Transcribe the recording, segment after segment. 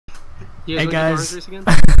Hey guys,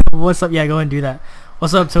 what's up? Yeah, go ahead and do that.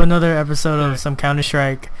 What's up to another episode of some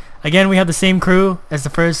Counter-Strike. Again, we have the same crew as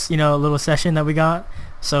the first, little session that we got.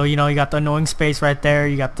 So, you got the annoying space right there.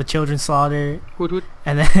 You got the children slaughter.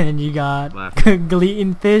 And then you got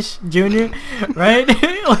Gleaton Fish Jr., right?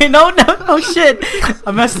 Wait, no, shit.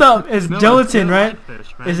 I messed up. It's gelatin, right?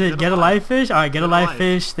 Is it Get a Live Fish? Alright, Get a Live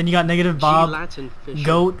Fish. Then you got Negative Bob,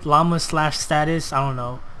 Goat, Llama / Status. I don't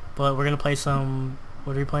know. But we're going to play some,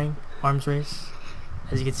 what are we playing? Arms Race.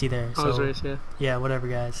 As you can see there. Arms Race, yeah. Yeah, whatever,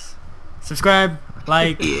 guys. Subscribe,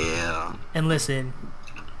 like, and listen.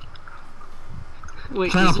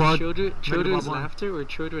 Wait, is it children's laughter or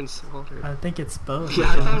children's slaughter? I think it's both.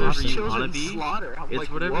 Yeah, I thought it was children's slaughter. It's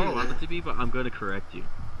whatever you want it to be, but I'm going to correct you.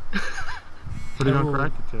 What are you going to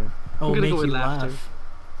correct it to? Oh, make go you laughter. laugh.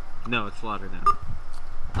 No, it's slaughter now.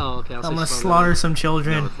 Oh, okay. I'm gonna slaughter some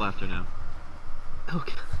children. No, it's laughter now.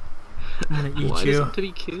 Okay. I'm gonna eat Why you. does it have to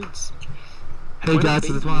be kids? Hey guys, I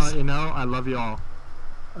just want to let you know, I love you all.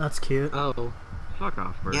 That's cute. Oh. Fuck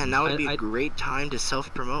off, bro. Yeah, now would be a great time to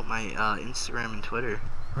self-promote my Instagram and Twitter.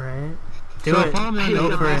 Right. Do so it. Follow me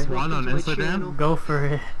Go for it. One on Instagram. Go for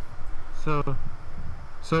it. So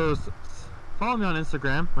follow me on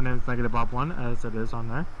Instagram. My name is NegativeBob1, as it is on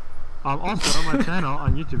there. Also, my channel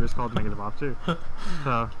on YouTube is called NegativeBob2.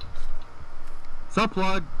 So,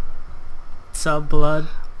 Sub-blood.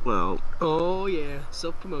 Well. Oh yeah,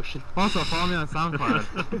 self-promotion. Also, follow me on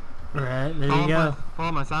SoundCloud. Right, there you go.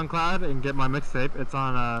 Follow my SoundCloud and get my mixtape. It's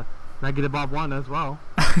on NegativeBob1 as well.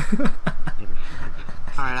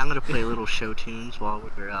 Alright, I'm gonna play little show tunes while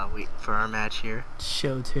we're waiting for our match here.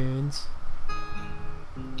 Show tunes.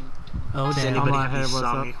 Oh Does damn. anybody have any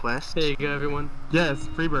song requests? There you go, everyone. Yes,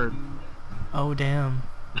 Freebird. Oh damn.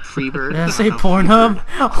 Freebird? Did I say Pornhub?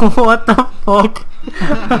 What the fuck?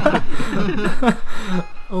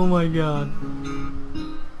 Oh my god.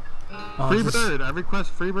 Oh, Freebird, I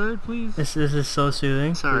request Freebird, please. This is so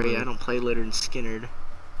soothing. Sorry, I don't play Littered Skinnerd.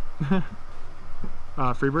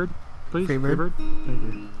 Freebird, please. Freebird. Thank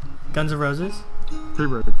you. Guns N' Roses.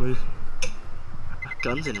 Freebird, please.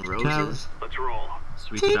 Guns N' Roses? Let's roll.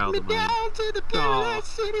 Sweet Take child me of mine. down to the paradise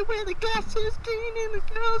city where the grass is green and the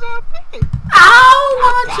girls are pretty. I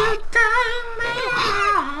want you to take me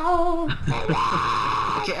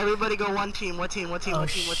out. Okay, everybody go one team. What team?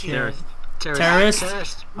 Terrorist.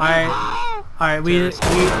 Alright, we the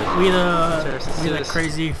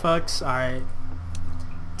crazy fucks. Alright.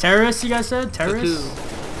 Terrorists, you guys said? Terrorists?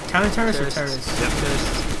 Counter-terrorists or terrorists? Yep, terrorists.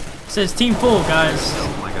 It says team full, guys.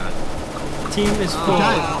 Oh my god. Team is full.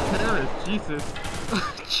 Guys, terrorists, Jesus.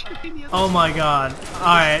 Oh my god.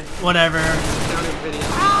 Alright, whatever.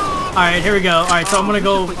 Alright, here we go. Alright, so I'm gonna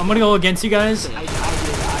go against you guys.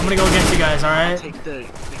 I'm gonna go against you guys, alright? Take the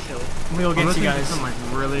kill. I'm gonna go against you guys. Some, like,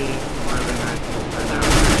 really nice right now.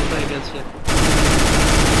 Play against you.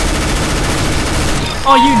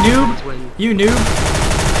 Oh, you noob! You noob!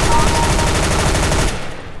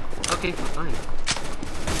 Okay, fine.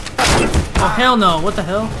 Oh hell no! What the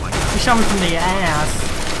hell? You shot me from the ass.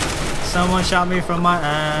 Someone shot me from my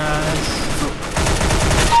ass.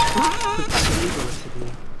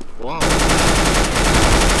 Whoa.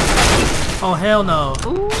 Oh hell no!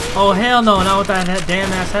 Oh hell no! Not with that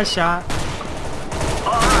damn ass headshot.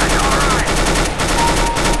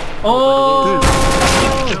 Oh!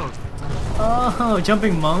 Oh,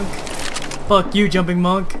 jumping monk. Fuck you, jumping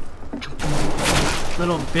monk.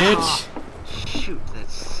 Little bitch. Shoot,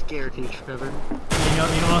 that's scary. Trevor. You know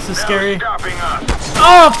what else is scary?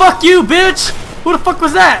 Oh, fuck you, bitch! Who the fuck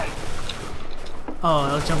was that? Oh,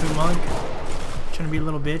 that was jumping monk. Trying to be a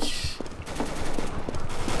little bitch.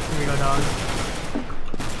 Here we go, dog.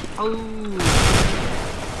 Oh.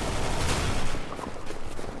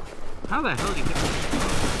 How the hell did you get that?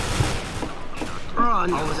 Oh,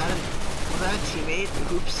 no. Oh, was that a teammate?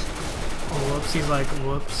 Oops. Oh, whoops. He's like,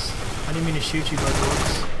 whoops. I didn't mean to shoot you, but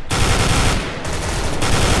whoops.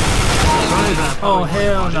 Oh,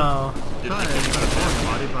 hell no.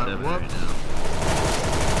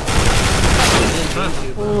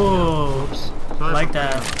 Ooh. I like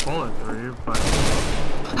that. Bullet through you, but...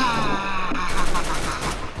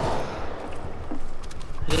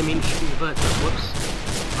 I didn't mean to shoot you, but whoops.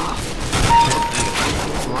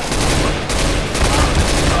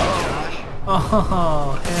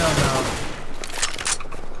 Oh, hell no.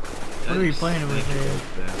 What are we playing with here?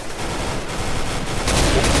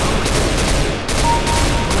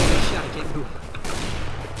 I can't move.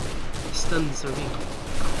 Stuns are weak.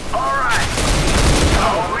 Alright!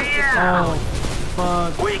 Oh yeah! Oh,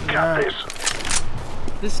 fuck. We got this!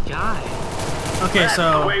 This guy. Okay, That's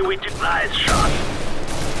the so... way we deny shot.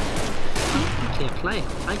 I can't play.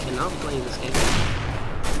 I cannot play this game.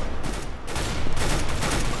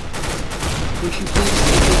 Would you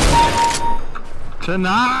please?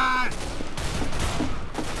 Tonight!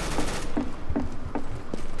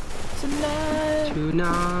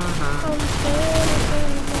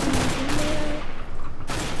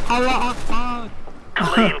 Allah Akbar!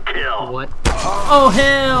 Clean kill. What? Oh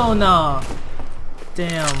hell no!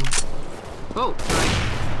 Damn. Oh,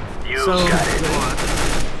 You So- got it. Good one.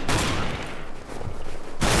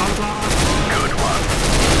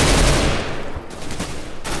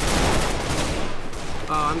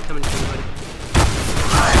 oh, I'm coming to you, buddy.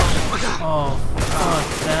 Oh fuck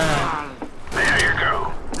that. There you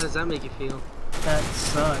go. How does that make you feel? That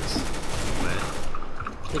sucks.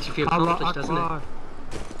 Makes you feel Allah accomplished, doesn't it? Akbar!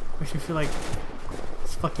 Makes me feel like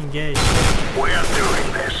it's fucking gay. We're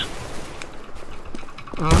doing this.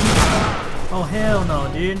 Oh hell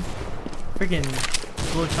no, dude. Freaking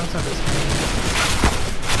blow chunks out of this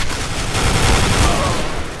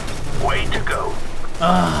game. Way to go.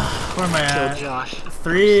 Where am I Kill at? Josh.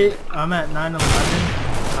 3. I'm at 911.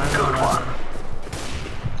 Good one.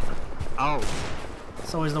 Oh,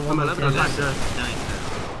 It's always the one I'm with at 11. that's not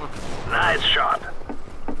good. Nice shot.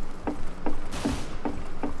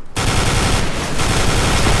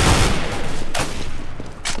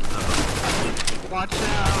 Watch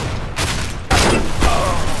out!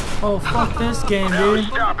 Oh fuck this game, No dude.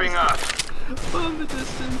 stopping us. From the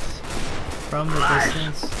distance. From the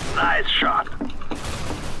distance. Nice shot.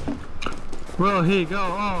 Will he go?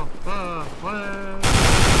 Oh, what?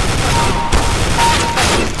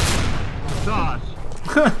 Josh!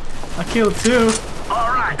 I killed 2. All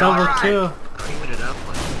right. Double all right. kill. Creaming it up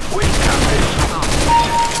like We got this.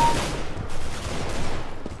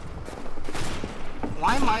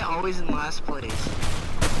 Why am I always in last place?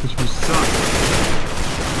 Which we suck.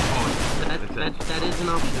 That is an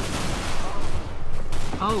option.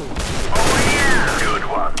 Oh, Oh yeah. Good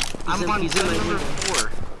one. I'm on he's in my number window. 4.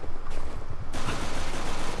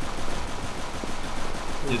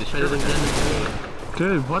 dude, the Better than shit. that.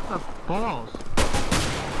 Dude, what the balls?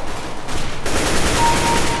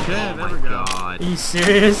 Okay, Oh there my we go. god. Are you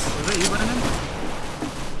serious? Was that you, Brandon?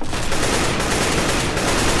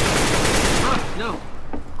 No.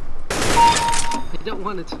 I don't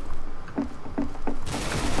want it. That's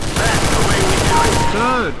the way we do it.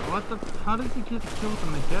 Dude, what the? How did he get killed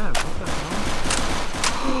in the gap? What the hell?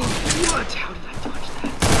 What? How did I dodge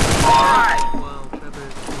that? All right. Wow, Trevor.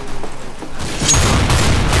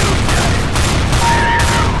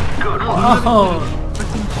 Good one. Oh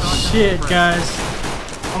Freaking shotgun shit, sprint. guys.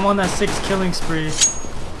 I'm on that 6 killing spree.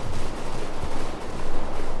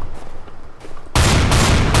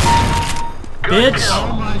 Good Bitch. kill.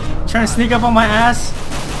 Oh my god. Trying to sneak up on my ass.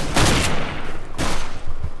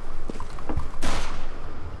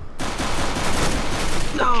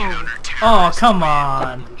 No. Oh, come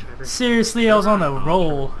on. Trevor. Seriously, I was on a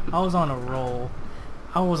roll. I was on a roll.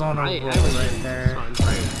 I was on a roll was right in there.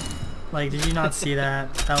 fun. Like, did you not see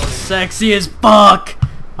that? That was sexy as fuck.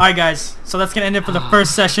 Alright, guys. So that's gonna end it for the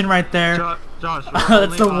first session right there. Josh,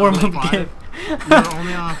 That's the warm-up game. You're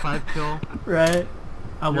only on a 5 kill. Right?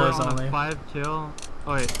 I You're was on only. a 5 kill.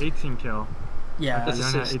 Oh wait, 18 kill. Yeah. That's a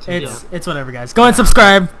You're not 6. 18 It's whatever, guys. Go and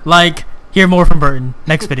subscribe, like, hear more from Burton.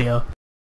 Next video.